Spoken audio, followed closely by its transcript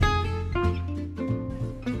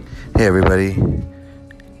Hey everybody,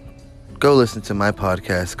 go listen to my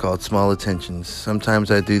podcast called Small Attentions. Sometimes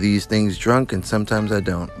I do these things drunk and sometimes I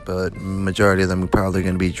don't, but majority of them are probably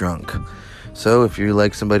going to be drunk. So if you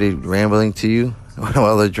like somebody rambling to you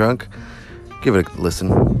while they're drunk, give it a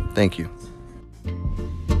listen. Thank you.